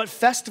remember what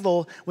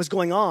festival was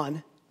going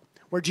on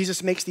where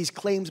Jesus makes these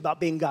claims about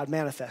being God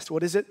manifest?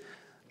 What is it?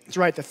 That's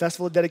right, the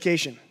Festival of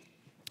Dedication.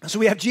 So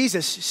we have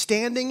Jesus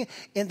standing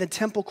in the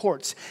temple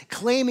courts,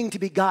 claiming to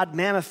be God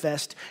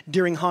manifest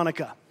during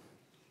Hanukkah.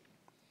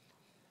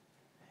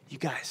 You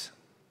guys,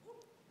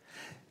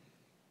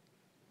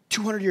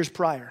 200 years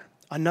prior,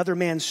 another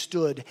man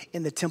stood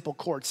in the temple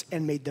courts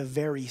and made the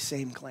very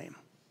same claim.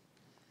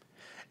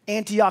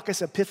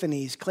 Antiochus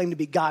Epiphanes claimed to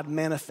be God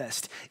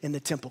manifest in the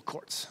temple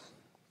courts.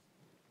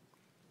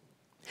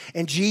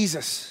 And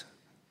Jesus,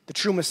 the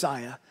true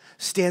Messiah,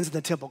 stands in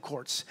the temple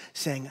courts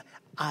saying,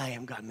 I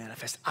am God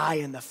manifest. I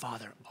and the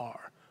Father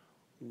are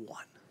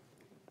one.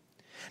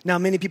 Now,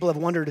 many people have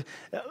wondered,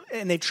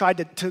 and they've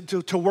tried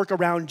to work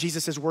around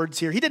Jesus' words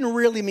here. He didn't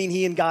really mean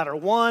he and God are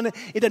one.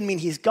 It doesn't mean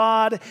he's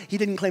God. He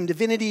didn't claim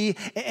divinity.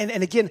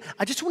 And again,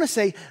 I just want to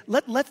say,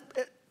 let's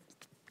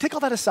take all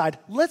that aside.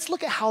 Let's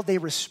look at how they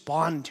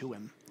respond to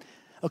him.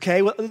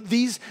 Okay, well,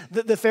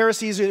 the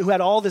Pharisees who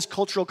had all this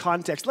cultural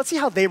context, let's see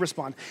how they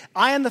respond.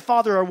 I and the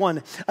Father are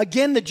one.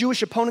 Again, the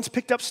Jewish opponents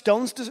picked up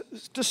stones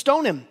to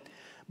stone him.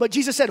 But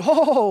Jesus said,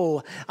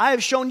 oh, I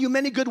have shown you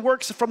many good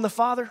works from the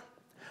Father.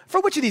 For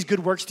which of these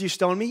good works do you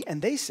stone me?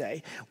 And they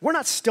say, we're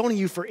not stoning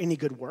you for any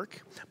good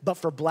work, but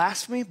for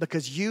blasphemy,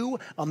 because you,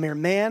 a mere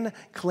man,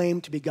 claim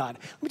to be God.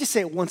 Let me just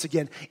say it once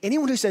again.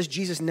 Anyone who says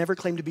Jesus never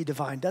claimed to be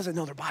divine doesn't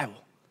know their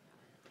Bible.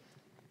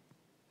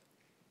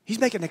 He's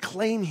making a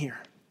claim here.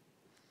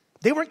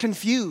 They weren't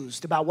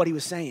confused about what he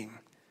was saying.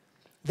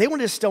 They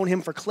wanted to stone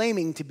him for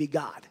claiming to be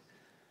God.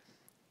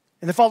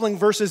 In the following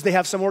verses, they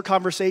have some more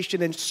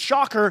conversation, and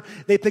shocker,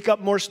 they pick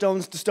up more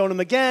stones to stone him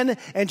again,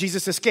 and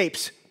Jesus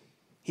escapes.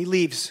 He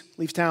leaves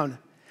town.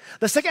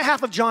 The second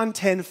half of John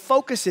 10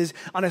 focuses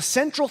on a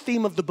central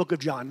theme of the book of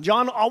John.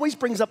 John always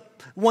brings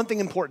up one thing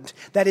important,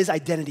 that is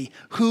identity.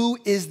 Who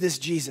is this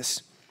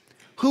Jesus?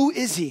 Who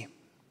is he?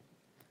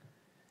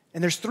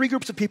 And there's three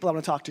groups of people I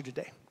want to talk to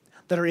today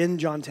that are in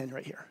John 10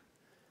 right here,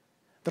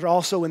 that are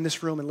also in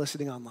this room and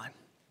listening online.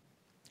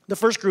 The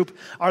first group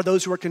are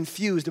those who are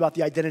confused about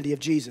the identity of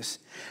Jesus.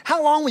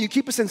 How long will you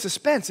keep us in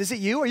suspense? Is it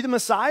you? Are you the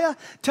Messiah?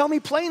 Tell me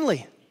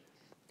plainly.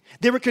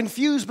 They were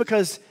confused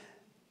because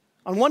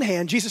on one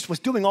hand, Jesus was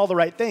doing all the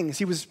right things.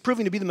 He was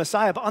proving to be the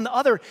Messiah. But on the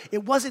other,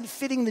 it wasn't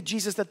fitting the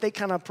Jesus that they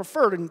kind of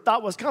preferred and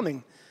thought was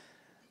coming.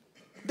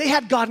 They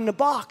had God in a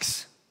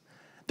box.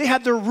 They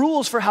had their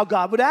rules for how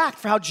God would act,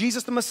 for how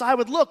Jesus the Messiah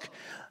would look.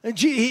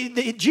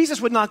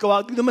 Jesus would not go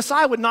out, the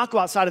Messiah would not go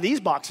outside of these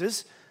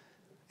boxes.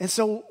 And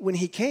so when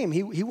he came,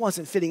 he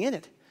wasn't fitting in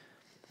it.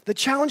 The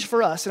challenge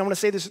for us, and I want to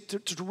say this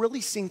to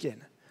really sink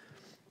in,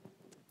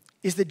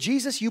 is the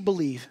Jesus you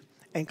believe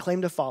and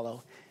claim to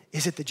follow,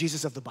 is it the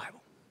Jesus of the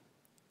Bible?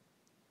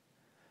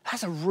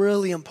 That's a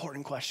really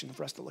important question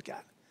for us to look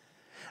at.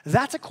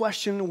 That's a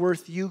question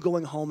worth you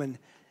going home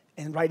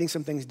and writing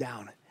some things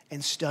down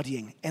and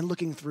studying and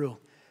looking through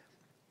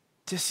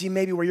to see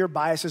maybe where your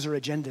biases or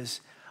agendas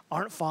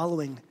aren't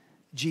following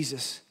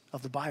Jesus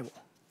of the Bible.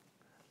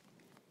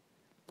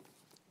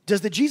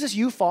 Does the Jesus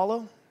you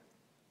follow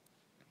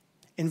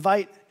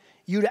invite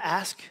you to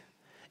ask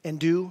and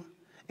do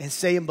and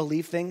say and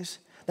believe things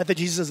that the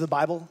Jesus of the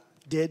Bible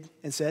did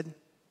and said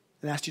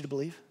and asked you to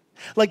believe?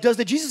 Like, does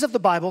the Jesus of the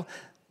Bible,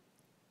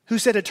 who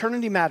said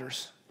eternity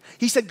matters,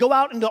 he said, go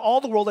out into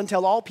all the world and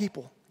tell all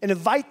people and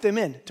invite them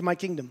in to my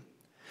kingdom.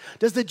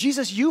 Does the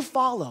Jesus you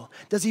follow,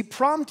 does he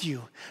prompt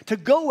you to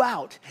go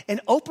out and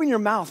open your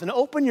mouth and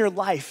open your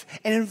life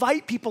and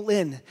invite people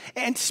in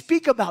and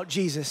speak about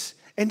Jesus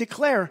and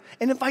declare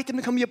and invite them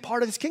to come be a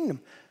part of his kingdom?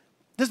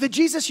 Does the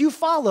Jesus you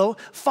follow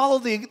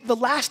the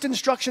last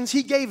instructions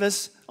he gave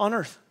us on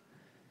earth?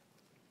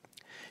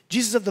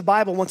 Jesus of the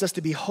Bible wants us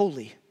to be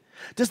holy.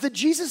 Does the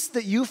Jesus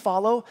that you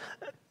follow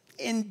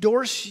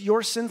endorse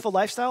your sinful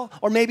lifestyle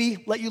or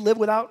maybe let you live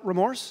without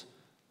remorse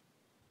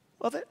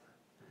of it?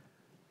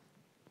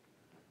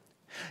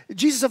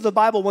 Jesus of the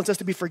Bible wants us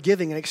to be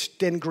forgiving and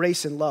extend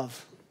grace and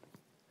love.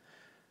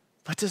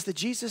 But does the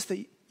Jesus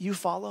that you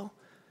follow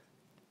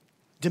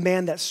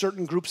demand that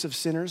certain groups of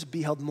sinners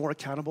be held more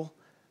accountable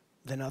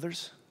than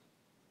others?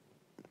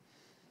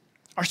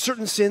 Are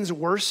certain sins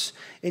worse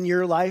in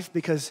your life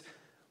because,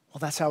 well,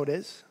 that's how it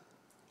is?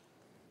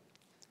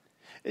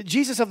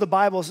 Jesus of the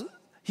Bible,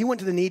 he went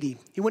to the needy,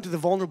 he went to the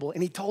vulnerable,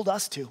 and he told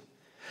us to.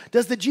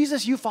 Does the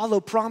Jesus you follow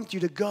prompt you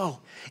to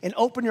go and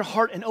open your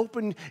heart and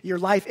open your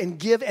life and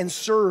give and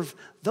serve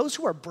those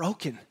who are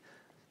broken,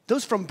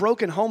 those from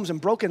broken homes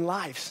and broken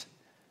lives,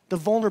 the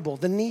vulnerable,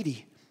 the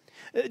needy?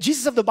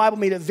 Jesus of the Bible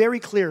made it very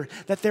clear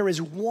that there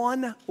is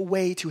one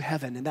way to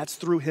heaven, and that's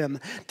through him.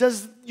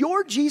 Does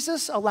your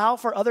Jesus allow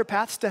for other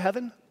paths to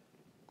heaven?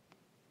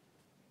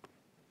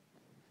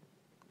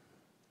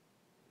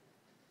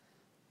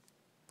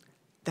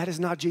 That is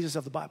not Jesus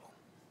of the Bible.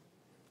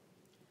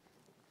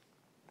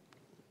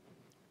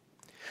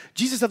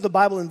 Jesus of the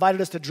Bible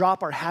invited us to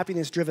drop our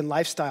happiness-driven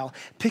lifestyle,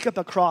 pick up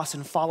a cross,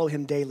 and follow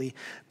him daily.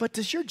 But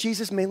does your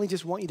Jesus mainly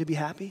just want you to be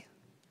happy?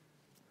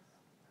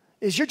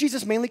 Is your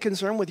Jesus mainly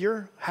concerned with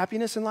your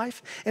happiness in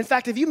life? In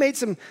fact, have you made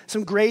some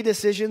gray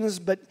decisions,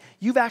 but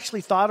you've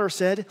actually thought or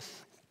said,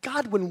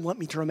 God wouldn't want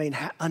me to remain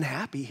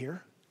unhappy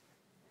here.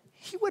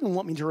 He wouldn't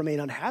want me to remain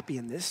unhappy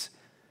in this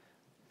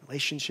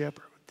relationship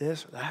or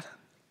this or that.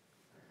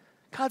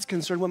 God's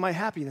concerned with my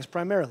happiness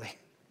primarily.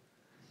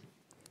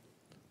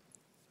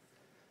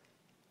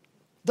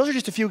 Those are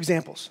just a few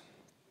examples.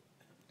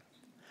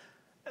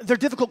 They're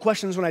difficult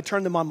questions when I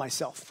turn them on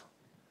myself.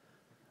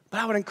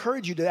 But I would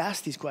encourage you to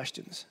ask these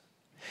questions.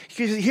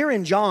 Because here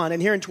in John and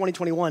here in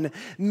 2021,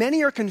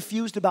 many are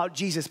confused about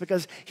Jesus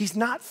because he's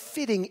not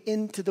fitting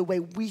into the way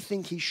we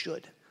think he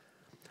should.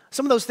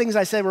 Some of those things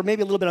I said were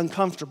maybe a little bit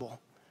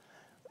uncomfortable.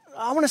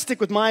 I want to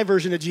stick with my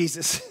version of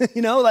Jesus.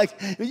 Like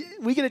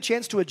we get a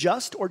chance to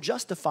adjust or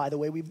justify the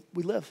way we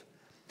live.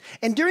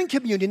 And during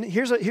communion,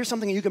 here's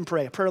something you can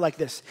pray, a prayer like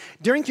this.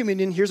 During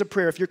communion, here's a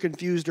prayer if you're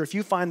confused or if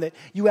you find that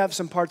you have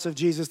some parts of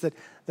Jesus that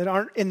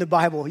aren't in the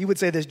Bible. You would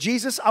say this: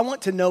 Jesus, I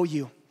want to know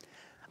you.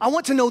 I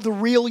want to know the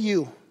real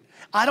you.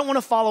 I don't want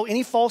to follow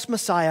any false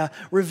Messiah.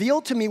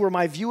 Reveal to me where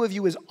my view of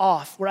you is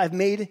off, where I've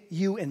made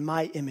you in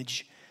my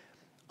image.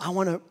 I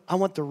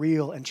want the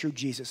real and true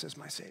Jesus as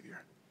my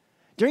Savior.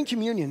 During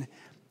communion,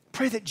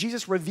 pray that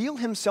Jesus reveal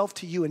himself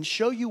to you and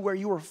show you where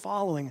you are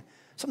following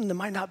something that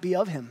might not be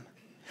of him.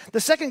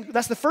 That's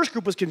the first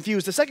group was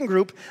confused. The second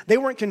group, they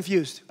weren't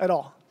confused at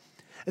all.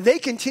 They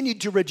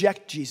continued to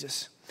reject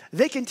Jesus.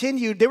 They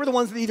were the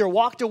ones that either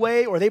walked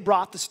away or they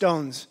brought the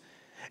stones.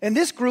 And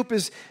this group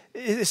is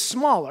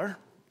smaller,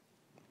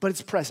 but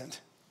it's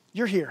present.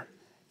 You're here.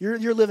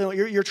 You're living,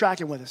 you're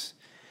tracking with us.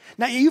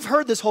 Now, you've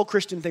heard this whole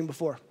Christian thing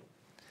before.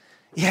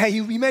 Yeah,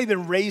 you may have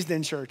been raised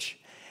in church.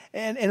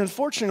 And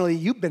unfortunately,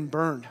 you've been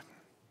burned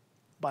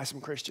by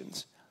some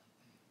Christians.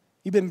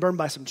 You've been burned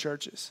by some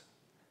churches.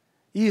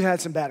 You've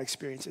had some bad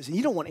experiences, and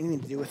you don't want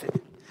anything to do with it.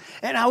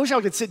 And I wish I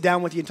could sit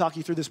down with you and talk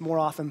you through this more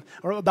often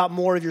or about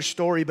more of your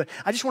story, but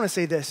I just want to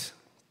say this.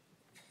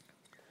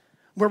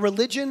 Where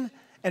religion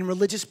and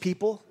religious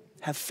people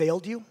have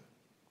failed you,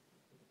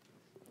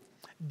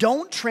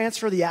 don't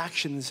transfer the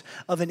actions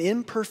of an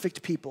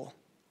imperfect people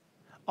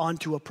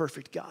onto a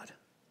perfect God.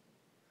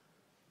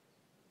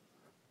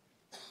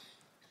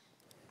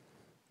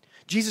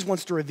 Jesus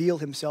wants to reveal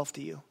himself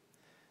to you.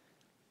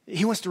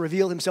 He wants to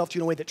reveal himself to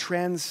you in a way that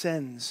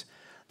transcends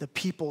the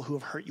people who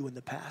have hurt you in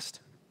the past.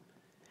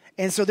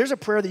 And so there's a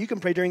prayer that you can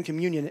pray during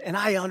communion, and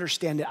I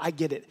understand it. I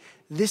get it.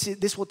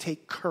 This will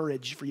take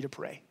courage for you to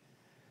pray.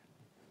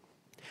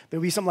 But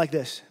it'll be something like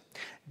this.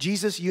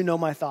 Jesus, you know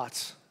my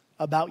thoughts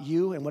about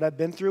you and what I've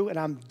been through, and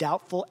I'm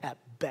doubtful at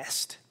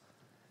best.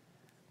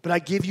 But I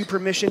give you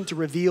permission to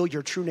reveal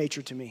your true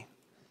nature to me.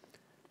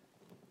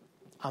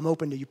 I'm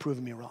open to you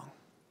proving me wrong.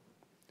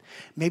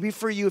 Maybe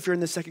for you, if you're in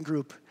the second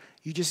group,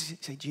 you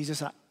just say,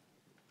 Jesus, I'm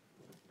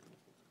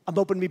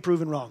open to be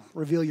proven wrong.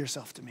 Reveal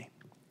yourself to me.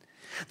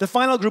 The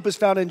final group is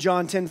found in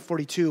John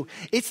 10:42.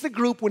 It's the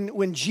group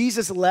when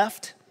Jesus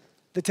left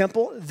the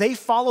temple, they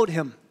followed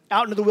him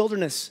out into the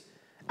wilderness,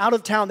 out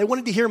of town. They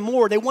wanted to hear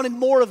more. They wanted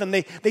more of him.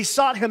 They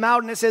sought him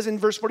out, and it says in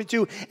verse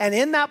 42, and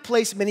in that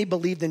place many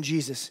believed in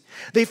Jesus.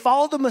 They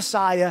followed the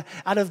Messiah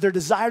out of their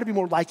desire to be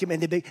more like him,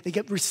 and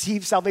they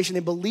received salvation. They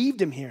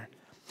believed him here.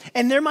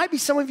 And there might be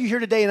some of you here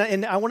today,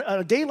 and I want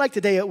a day like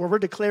today where we're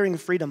declaring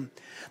freedom.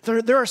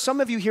 There are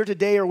some of you here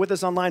today or with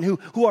us online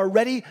who are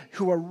ready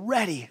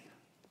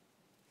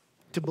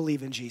to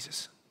believe in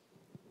Jesus.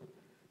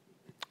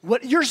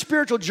 What your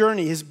spiritual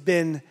journey has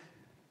been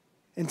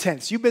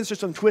intense. You've been through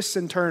some twists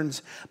and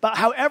turns, but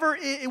however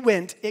it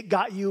went, it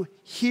got you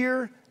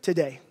here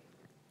today.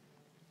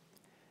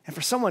 And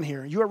for someone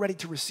here, you are ready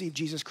to receive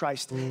Jesus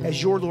Christ as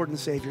your Lord and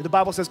Savior. The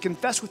Bible says,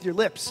 confess with your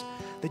lips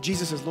that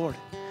Jesus is Lord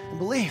and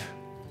believe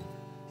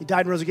he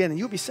died and rose again, and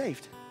you'll be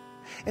saved.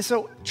 And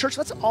so, church,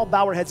 let's all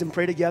bow our heads and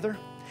pray together.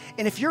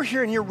 And if you're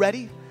here and you're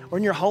ready, or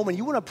in your home, and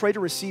you want to pray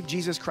to receive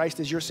Jesus Christ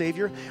as your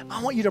Savior,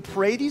 I want you to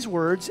pray these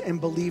words and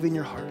believe in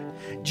your heart.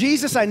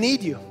 Jesus, I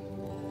need you.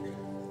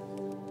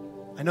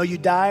 I know you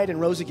died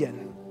and rose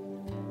again.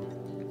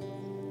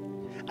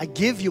 I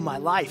give you my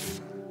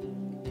life.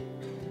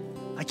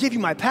 I give you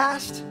my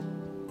past.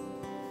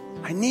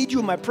 I need you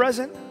in my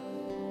present.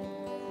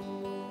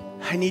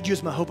 I need you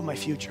as my hope and my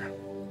future.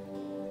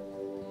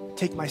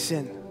 Take my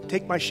sin.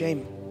 Take my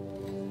shame.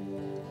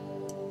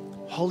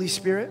 Holy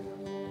Spirit,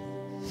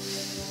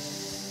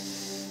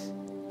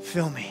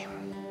 fill me.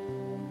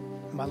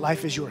 My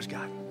life is yours,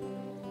 God.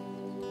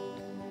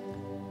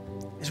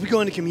 As we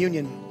go into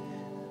communion,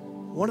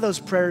 one of those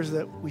prayers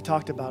that we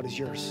talked about is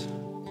yours.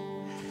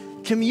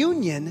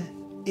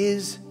 Communion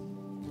is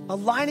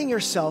aligning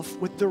yourself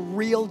with the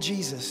real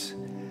Jesus,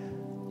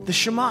 the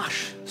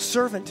Shamash,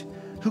 servant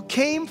who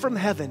came from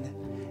heaven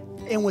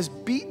and was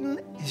beaten,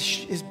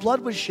 his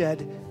blood was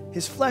shed,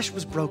 his flesh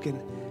was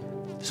broken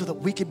so that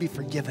we could be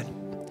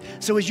forgiven.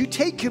 So as you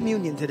take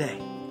communion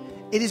today,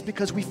 it is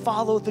because we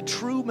follow the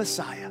true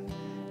Messiah,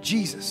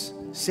 Jesus,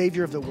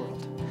 Savior of the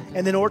world.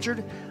 And then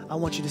Orchard, I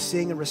want you to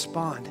sing and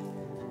respond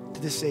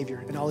to this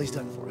Savior and all he's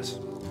done for us.